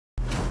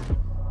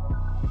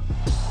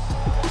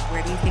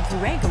do you think you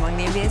rank among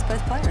the NBA's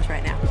best players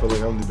right now? I feel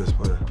like I'm the best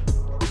player.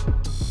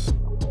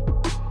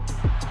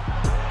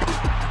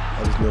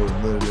 I just know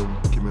none of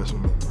them can mess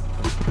with me.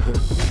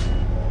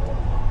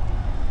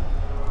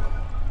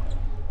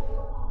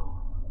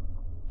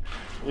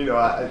 You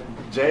know,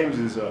 James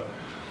is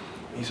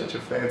he's such a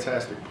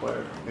fantastic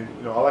player. And,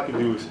 you know, all I can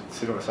do is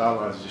sit on the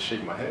sidelines and just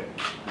shake my head.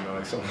 You know,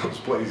 like some of those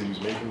plays he was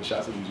making, the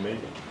shots that he was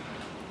making.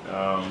 You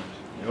know,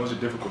 those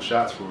are difficult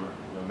shots for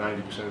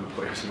 90% of the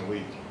players in the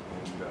league.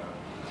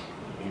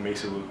 And he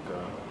makes it look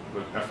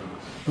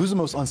effortless. Who's the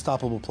most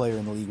unstoppable player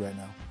in the league right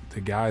now?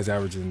 The guy's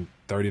averaging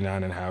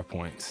 39.5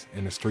 points.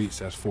 In the streets,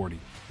 that's 40.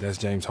 That's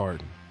James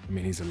Harden. I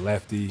mean, he's a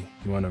lefty.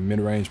 You want a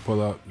mid-range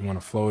pull-up, you want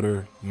a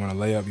floater, you want a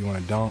layup, you want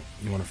a dunk,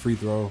 you want a free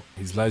throw.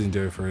 He's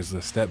legendary for his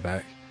step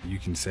back. You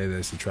can say that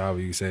it's a travel,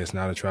 you can say it's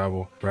not a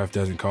travel. Ref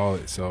doesn't call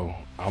it, so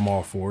I'm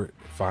all for it.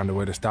 Find a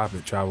way to stop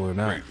it, travel or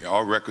not.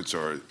 All records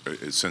are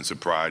a sense of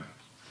pride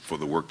for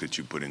the work that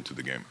you put into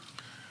the game.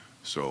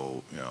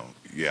 So, you know,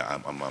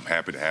 yeah, I'm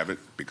happy to have it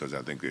because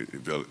I think it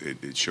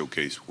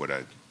showcased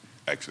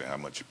how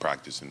much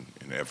practice and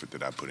effort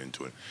that I put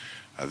into it.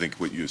 I think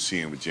what you're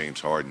seeing with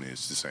James Harden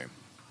is the same.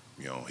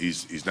 You know,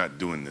 he's not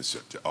doing this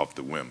off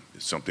the whim.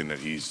 It's something that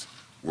he's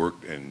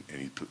worked and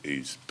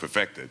he's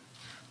perfected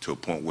to a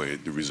point where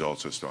the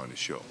results are starting to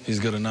show. He's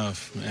good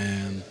enough,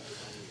 and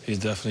he's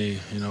definitely,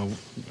 you know,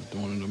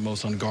 one of the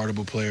most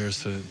unguardable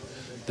players that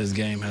this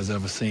game has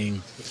ever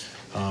seen.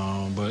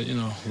 But, you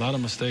know, a lot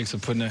of mistakes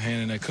of putting their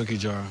hand in that cookie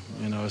jar.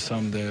 You know, it's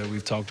something that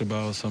we've talked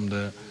about, something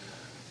that,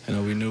 you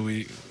know, we knew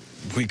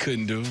we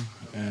couldn't do,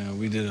 and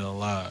we did it a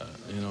lot,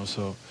 you know,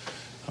 so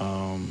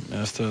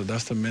that's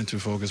the mental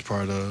focus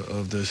part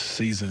of this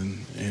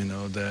season, you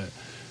know, that,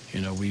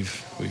 you know, we've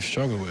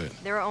struggled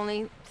with. There are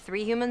only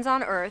 3 humans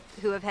on Earth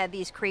who have had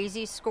these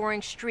crazy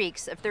scoring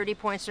streaks of 30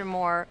 points or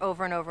more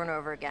over and over and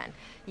over again.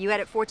 You had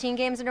it 14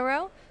 games in a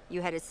row,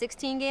 you had it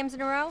 16 games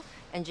in a row,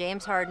 and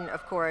James Harden,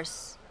 of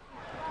course,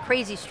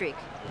 crazy streak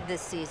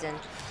this season.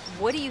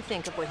 What do you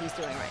think of what he's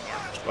doing right now?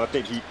 Well, I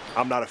think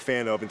I'm not a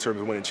fan of in terms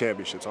of winning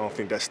championships. I don't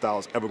think that style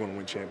is ever going to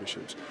win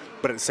championships.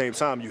 But at the same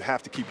time, you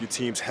have to keep your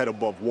team's head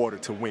above water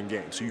to win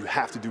games. So you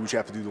have to do what you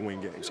have to do to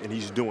win games, and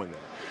he's doing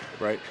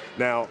that, right?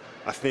 Now,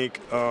 I think...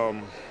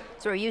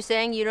 So are you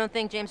saying you don't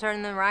think James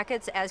Harden and the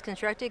Rockets, as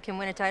constructed, can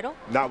win a title?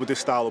 Not with this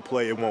style of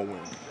play, it won't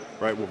win,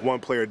 right? With one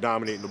player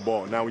dominating the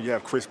ball. Now when you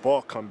have Chris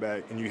Paul come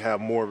back and you have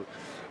more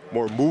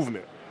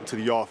movement to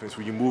the offense,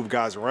 where you move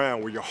guys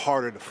around, where you're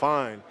harder to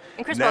find.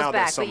 And Chris Paul's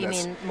back, but you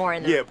mean more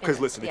in the... Yeah, because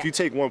listen, if you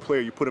take one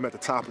player, you put him at the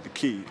top of the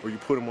key, or you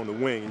put him on the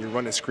wing, and you're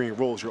running screen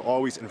rolls, you're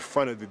always in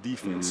front of the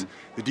defense.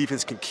 The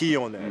defense can key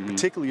on that,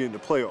 particularly in the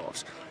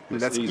playoffs. And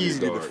that's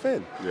easy to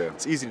defend. Yeah.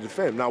 It's easy to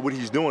defend. Now, what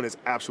he's doing is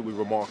absolutely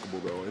remarkable,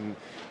 though, and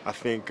I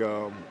think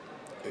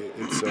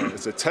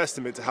it's a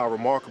testament to how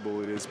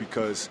remarkable it is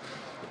because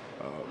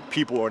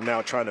people are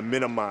now trying to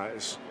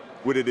minimize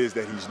what it is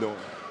that he's doing.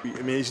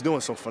 I mean, he's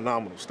doing some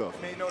phenomenal stuff.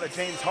 I mean, you know that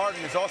James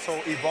Harden is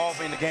also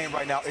evolving the game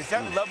right now. Is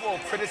that level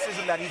of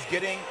criticism that he's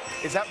getting,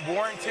 is that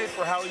warranted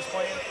for how he's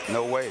playing?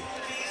 No way.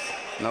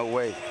 No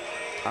way.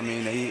 I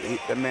mean,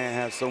 that man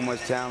has so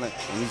much talent,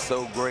 and he's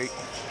so great,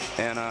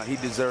 and he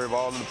deserves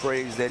all of the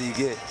praise that he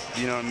gets.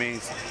 You know what I mean?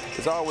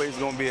 There's always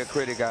going to be a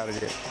critic out of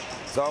there.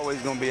 There's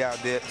always going to be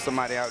out there,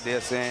 somebody out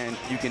there saying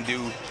you can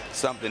do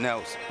something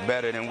else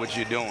better than what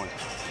you're doing.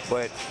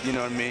 But, you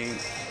know what I mean?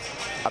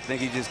 I think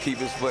he just keep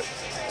his foot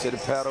to the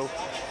pedal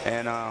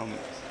and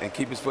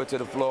keep his foot to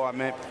the floor,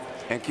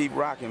 and keep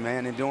rocking,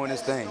 man, and doing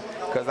his thing.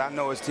 Because I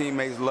know his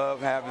teammates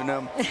love having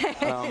him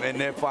in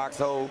their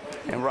foxhole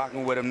and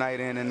rocking with him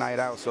night in and night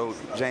out. So,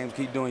 James,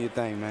 keep doing your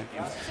thing, man.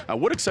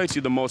 What excites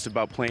you the most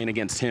about playing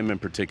against him in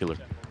particular?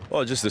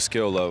 Well, just the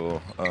skill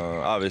level.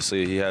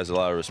 Obviously, he has a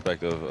lot of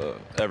respect of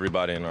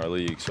everybody in our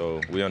league, so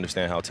we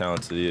understand how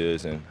talented he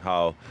is and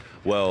how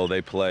well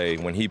they play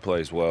when he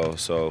plays well.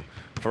 So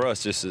for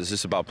us, it's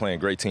just about playing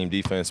great team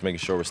defense, making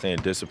sure we're staying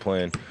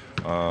disciplined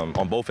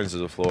on both ends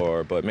of the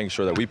floor, but making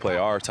sure that we play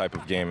our type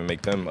of game and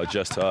make them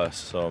adjust to us.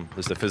 So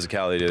it's the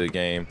physicality of the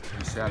game.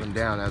 He sat him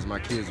down, as my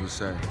kids would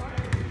say.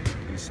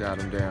 He sat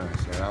him down.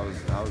 So that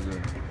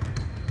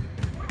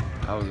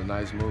was a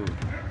nice move.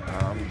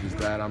 I'm just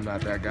glad I'm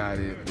not that guy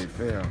that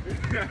failed.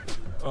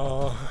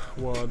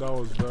 Well, that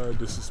was very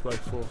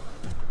disrespectful,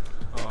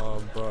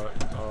 but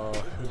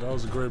that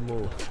was a great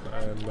move.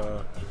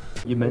 And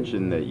you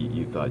mentioned that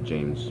you thought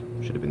James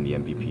should have been the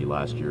MVP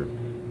last year.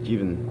 Do you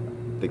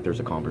even think there's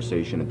a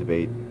conversation, a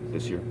debate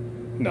this year?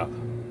 No.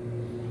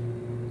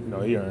 You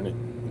know, he earned it.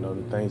 You know,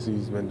 the things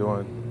he's been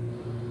doing,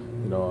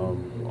 you know,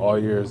 all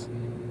year is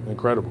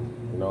incredible.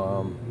 You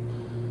know,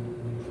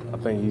 I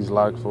think he's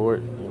locked for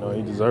it. You know,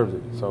 he deserves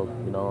it. So,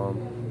 you know.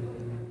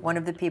 One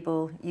of the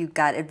people you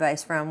got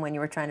advice from when you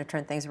were trying to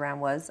turn things around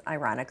was,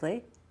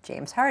 ironically,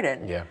 James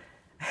Harden. Yeah.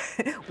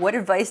 What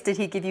advice did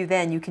he give you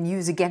then you can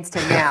use against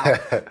him now?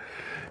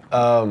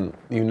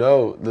 You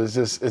know,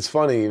 it's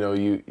funny, you know,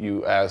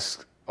 you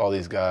ask all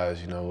these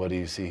guys, you know, what do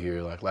you see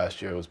here? Like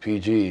last year it was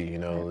PG, you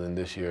know, and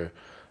this year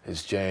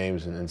it's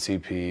James and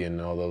CP and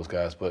all those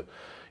guys. But,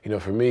 you know,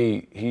 for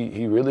me,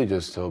 he really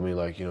just told me,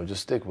 like, you know,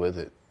 just stick with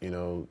it. You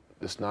know,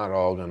 it's not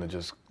all gonna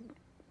just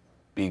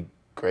be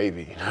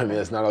gravy. You know what I mean?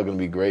 It's not all gonna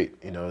be great.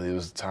 You know, there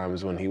was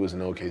times when he was in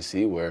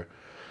OKC where,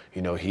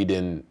 you know,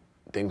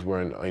 things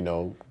weren't, you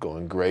know,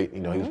 going great.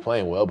 You know, he was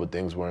playing well, but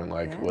things weren't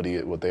like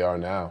what they are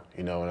now.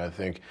 You know, and I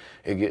think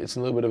it's a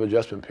little bit of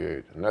adjustment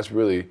period, and that's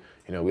really,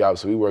 you know,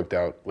 we worked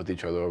out with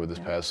each other over this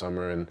past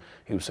summer, and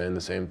he was saying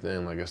the same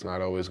thing. Like, it's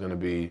not always gonna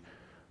be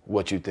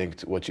what you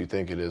think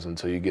it is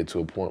until you get to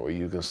a point where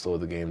you can slow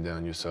the game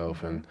down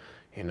yourself, and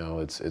you know,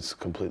 it's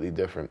completely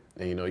different.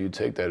 And you know, you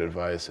take that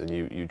advice and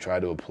you try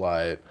to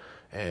apply it,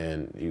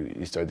 and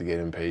you start to get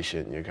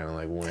impatient, and you're kind of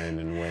like, when,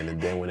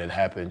 and then when it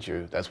happens,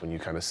 that's when you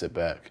kind of sit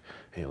back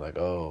and you're like,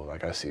 oh,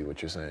 like, I see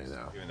what you're saying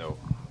now. Even though,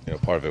 you know,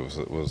 part of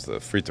it was the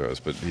free throws,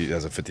 but he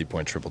has a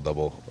 50-point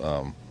triple-double.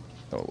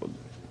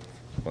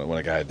 When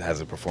a guy has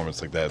a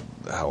performance like that,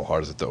 how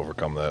hard is it to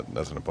overcome that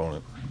as an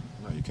opponent?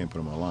 No, you can't put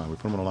him on the line. We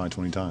put him on the line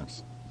 20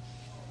 times.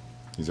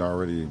 He's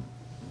already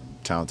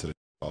talented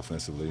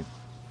offensively.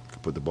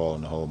 Could put the ball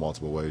in the hole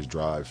multiple ways,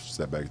 drive,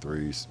 step back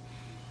threes.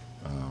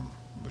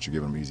 But you're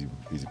giving him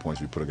easy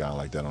points. We put a guy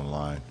like that on the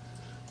line.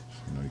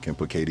 You know, you can't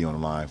put KD on the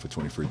line for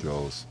 20 free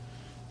throws.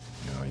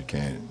 You know, you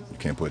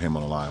can't put him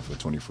on the line for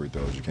 20 free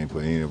throws. You can't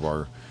put any of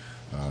our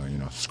you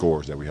know,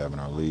 scores that we have in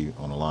our league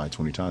on the line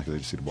 20 times because they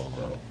just see the ball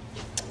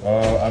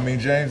around. I mean,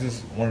 James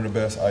is one of the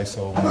best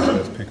ISO, one of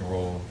the best pick and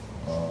roll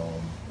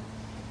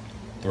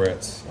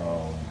threats,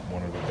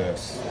 one of the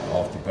best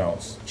off the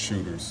bounce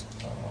shooters.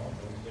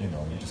 You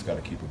know, you just got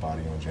to keep a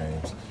body on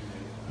James.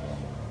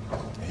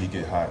 He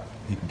get hot.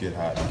 He can get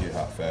hot. He get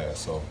hot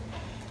fast. So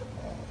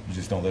you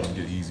just don't let him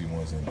get easy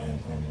ones and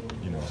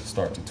you know,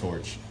 start to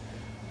torch.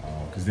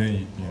 Because then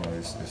you know,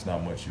 it's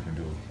not much you can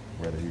do.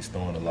 Whether he's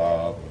throwing a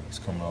lob or he's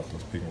coming off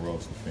those pick and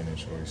rolls to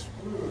finish, or he's,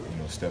 you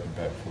know, stepping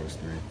back for his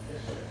three.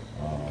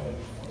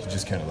 You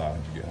just can't allow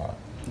him to get hot.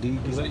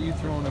 Was that you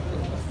throwing a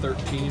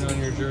 13 on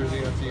your jersey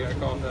after you got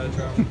caught that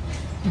job?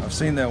 I've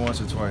seen that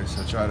once or twice.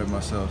 I tried it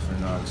myself,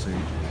 and obviously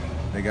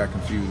they got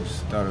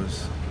confused. Thought it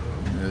was,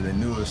 you know, they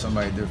knew it was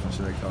somebody different,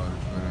 so they called it.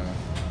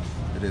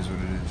 But it is what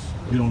it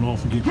is. You don't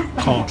often get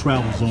called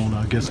travel zone.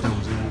 I guess that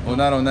was it. Well,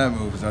 not on that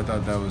move, because I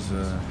thought that was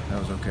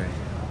okay.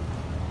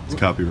 It's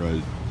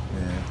copyrighted.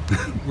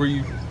 Yeah. Were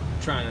you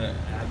trying to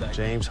add that?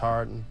 James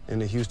Harden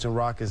and the Houston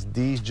Rockets,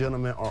 these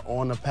gentlemen are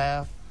on the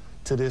path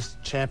to this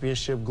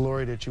championship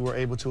glory that you were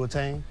able to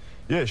attain?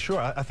 Yeah, sure.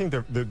 I think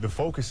the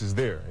focus is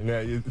there. And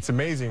it's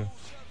amazing.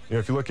 You know,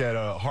 if you look at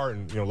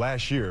Harden, you know,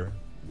 last year,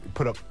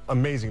 put up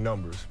amazing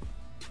numbers.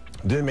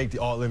 Didn't make the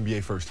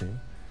All-NBA first team.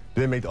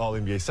 Didn't make the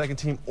All-NBA second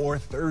team or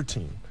third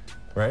team,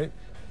 right?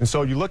 And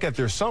so you look at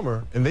their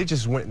summer, and they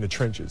just went in the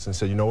trenches and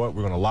said, you know what,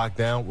 we're going to lock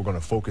down. We're going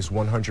to focus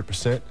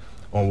 100%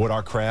 on what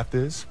our craft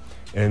is.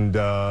 And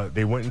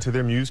they went into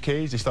their muse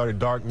cage. They started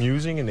dark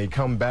musing, and they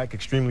come back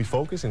extremely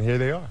focused, and here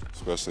they are.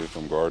 Especially if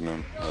I'm guarding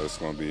him, it's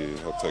going to be,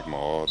 I'll take my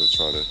all to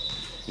try to,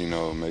 you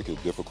know, make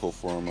it difficult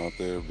for him out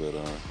there. But,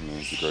 I mean,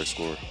 he's a great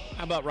scorer.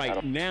 How about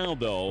right now,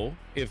 though,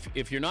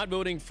 if you're not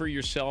voting for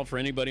yourself or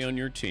anybody on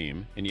your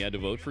team, and you had to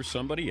vote for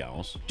somebody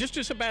else, just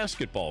as a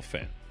basketball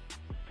fan?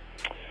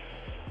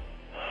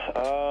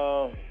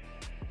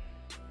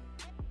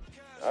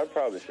 I'd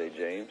probably say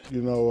James.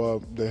 You know,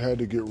 they had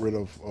to get rid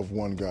of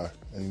one guy,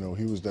 and, you know,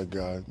 he was that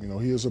guy. You know,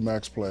 he is a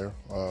max player.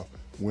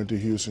 Went to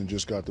Houston,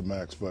 just got the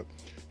max, but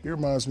he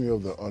reminds me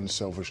of the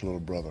unselfish little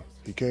brother.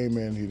 He came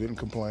in, he didn't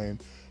complain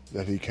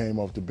that he came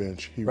off the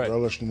bench. He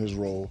relished in his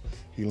role.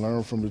 He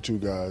learned from the two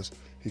guys.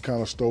 He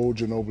kind of stole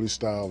Ginobili's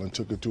style and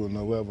took it to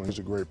another level. He's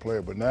a great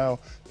player, but now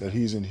that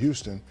he's in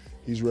Houston,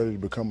 he's ready to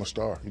become a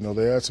star. You know,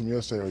 they asked him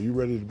yesterday, are you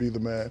ready to be the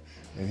man?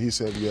 And he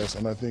said yes,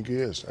 and I think he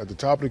is. At the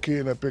top of the key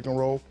in that pick and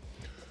roll,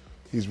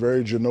 he's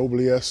very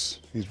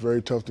Ginobili-esque. He's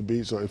very tough to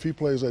beat. So if he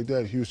plays like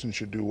that, Houston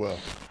should do well.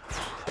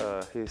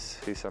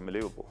 He's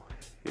unbelievable.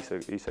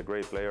 He's a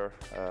great player,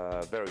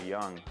 very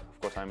young.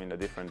 Of course, I'm in a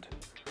different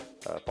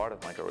part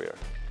of my career.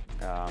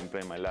 I'm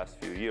playing my last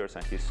few years,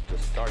 and he's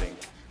just starting.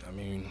 I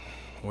mean,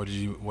 what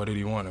did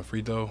he want? A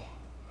free throw,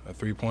 a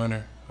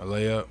three-pointer, a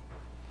layup?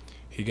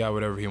 He got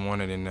whatever he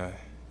wanted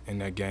in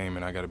that game,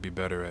 and I got to be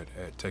better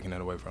at taking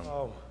that away from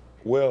him.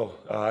 Well,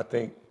 I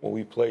think when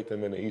we played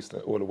them in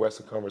the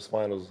Western Conference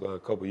Finals a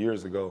couple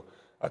years ago,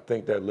 I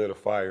think that lit a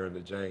fire into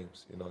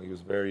James. You know, he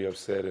was very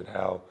upset at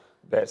how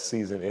that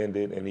season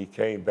ended, and he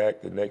came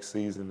back the next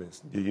season,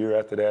 the year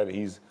after that, and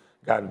he's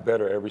gotten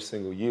better every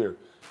single year.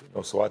 You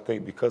know, so I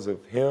think because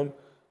of him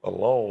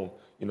alone,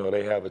 you know,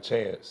 they have a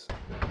chance.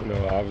 You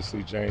know,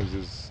 obviously James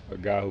is a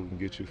guy who can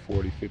get you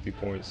 40, 50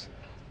 points,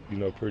 you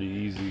know, pretty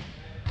easy.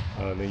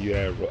 Then you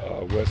have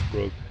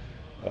Westbrook,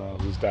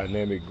 who's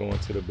dynamic, going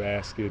to the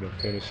basket and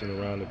finishing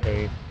around the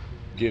paint,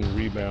 getting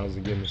rebounds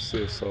and getting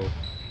assists. So,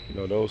 you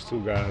know, those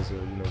two guys are,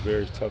 you know,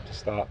 very tough to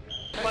stop.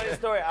 Funny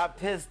story. I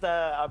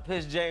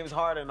pissed James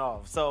Harden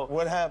off. So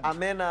what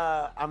happened?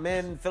 I'm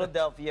in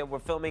Philadelphia. We're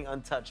filming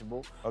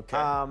Untouchable. Okay.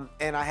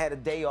 And I had a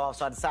day off,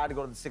 so I decided to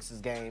go to the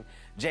Sixers game.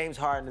 James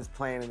Harden is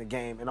playing in the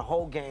game, and the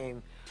whole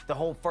game, the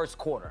whole first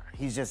quarter,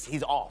 he's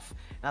off.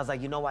 And I was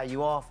like, you know why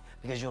you off?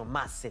 because you're in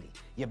my city.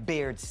 Your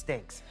beard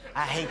stinks.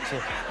 I hate you.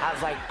 I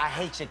was like, I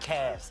hate your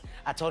calves.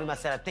 I told him, I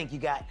said, I think you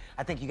got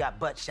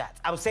butt shots.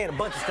 I was saying a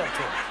bunch of stuff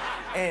to him.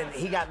 And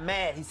he got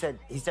mad. He said,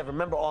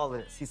 remember all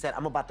of this. He said,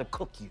 I'm about to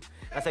cook you.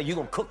 I said, you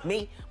gonna cook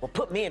me? Well,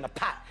 put me in the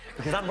pot,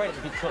 because I'm ready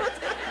to be cooked.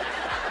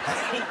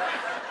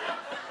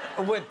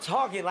 And we're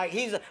talking like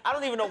I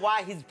don't even know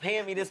why he's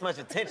paying me this much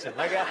attention.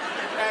 Like,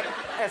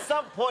 at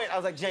some point, I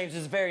was like, James,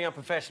 this is very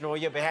unprofessional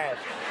on your behalf.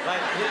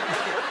 Like,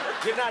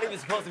 you're not even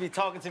supposed to be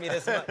talking to me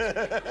this much.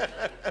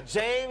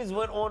 James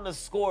went on to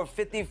score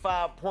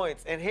 55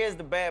 points, and here's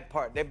the bad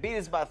part. They beat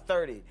us by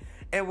 30.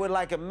 And with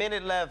like a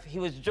minute left, he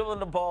was dribbling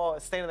the ball,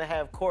 staying in the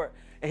half court,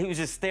 and he was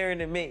just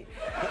staring at me.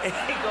 And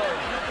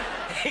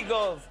he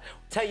goes,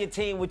 tell your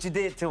team what you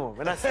did to him.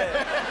 And I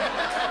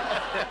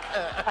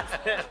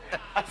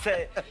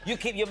said, you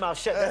keep your mouth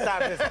shut. That's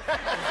our business.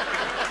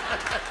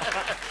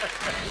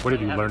 What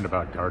have you learned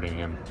about guarding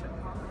him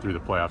through the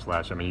playoffs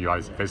last year? I mean, you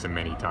guys faced him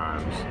many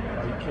times.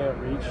 He can't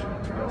reach.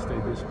 You gotta stay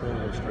disciplined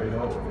and straight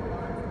up.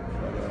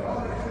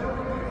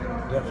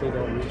 Definitely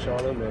don't reach on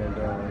him, and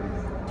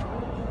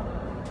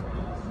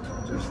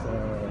just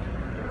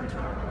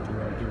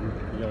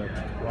you gotta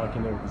lock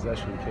in every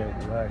possession. You can't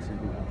relax.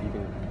 You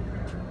can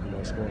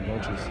score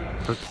bunches.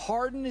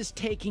 Harden is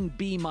taking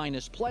B-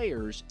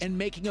 players and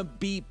making them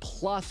B+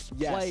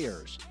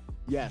 players.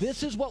 Yes.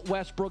 This is what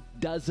Westbrook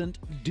doesn't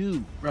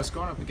do. Russ,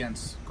 going up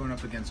against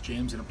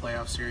James in a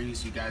playoff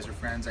series, you guys are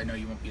friends. I know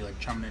you won't be like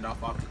chumming it off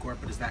the court,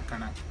 but is that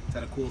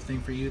a cool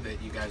thing for you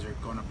that you guys are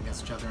going up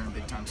against each other in a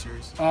big time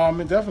series?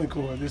 It's definitely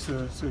cool. It's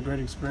a great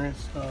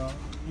experience.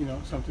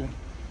 Something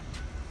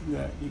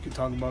that you can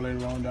talk about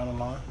later on down the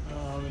line.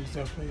 It's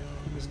definitely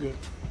it's good.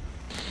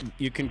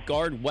 You can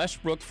guard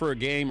Westbrook for a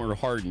game or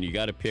Harden. You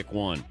got to pick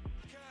one.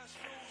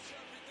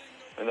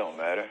 It don't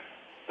matter.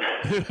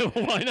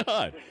 Why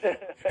not?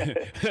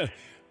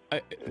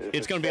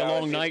 It's going to be a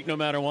long night no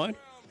matter what?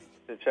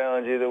 It's a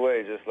challenge either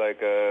way, just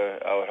like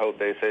I would hope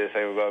they say the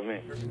same about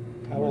me.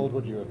 How old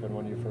would you have been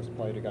when you first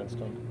played against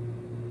him,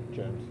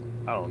 James?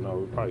 I don't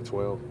know, probably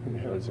 12,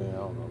 13, I don't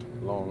know.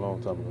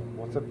 Long time ago.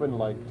 What's it been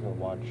like to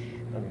watch,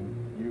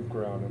 you've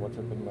grown, and what's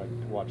it been like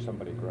to watch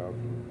somebody grow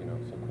from,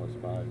 so close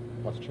by?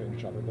 What's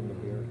changed other than the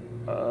beard?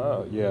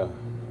 Yeah,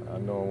 I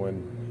know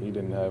when he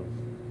didn't have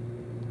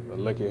a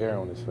lick of hair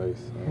on his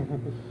face.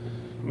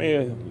 I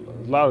mean,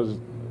 a lot of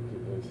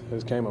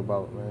has came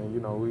about, man.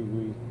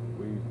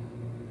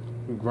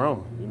 We've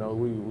grown.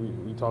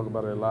 We talk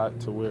about it a lot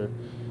to where,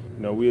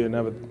 we didn't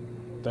ever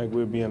think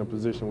we'd be in a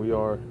position we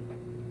are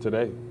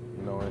today.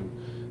 And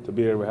to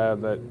be able to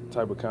have that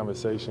type of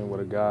conversation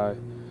with a guy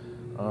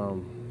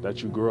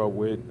that you grew up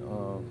with,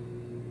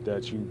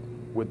 that you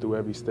went through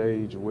every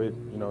stage with,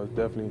 it's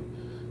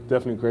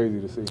definitely crazy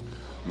to see.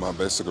 My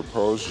basic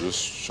approach,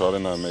 just try to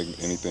not make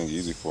anything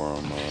easy for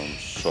him.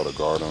 Try to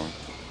guard him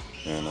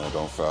and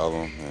don't foul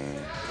him. And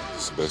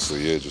that's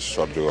basically it. Just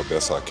try to do the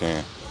best I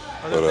can.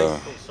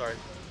 Sorry.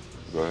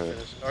 Go ahead.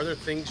 Are there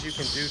things you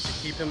can do to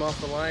keep him off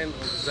the line, or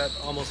does that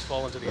almost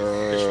fall into the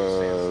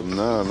official stance?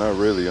 No, not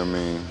really. I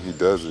mean, he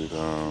does it.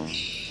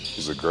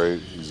 He's a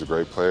great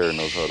player.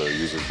 Knows how to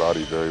use his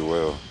body very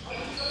well.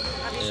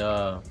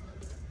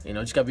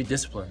 Just gotta be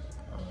disciplined.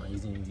 You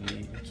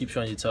keep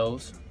you on your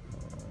toes,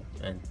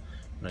 and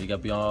you gotta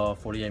be on all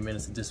 48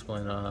 minutes of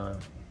discipline.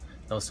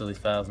 No silly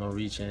fouls, no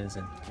reach-ins,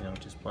 and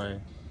just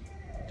playing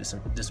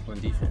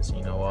disciplined defense.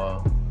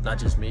 Not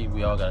just me.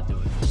 We all gotta do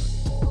it.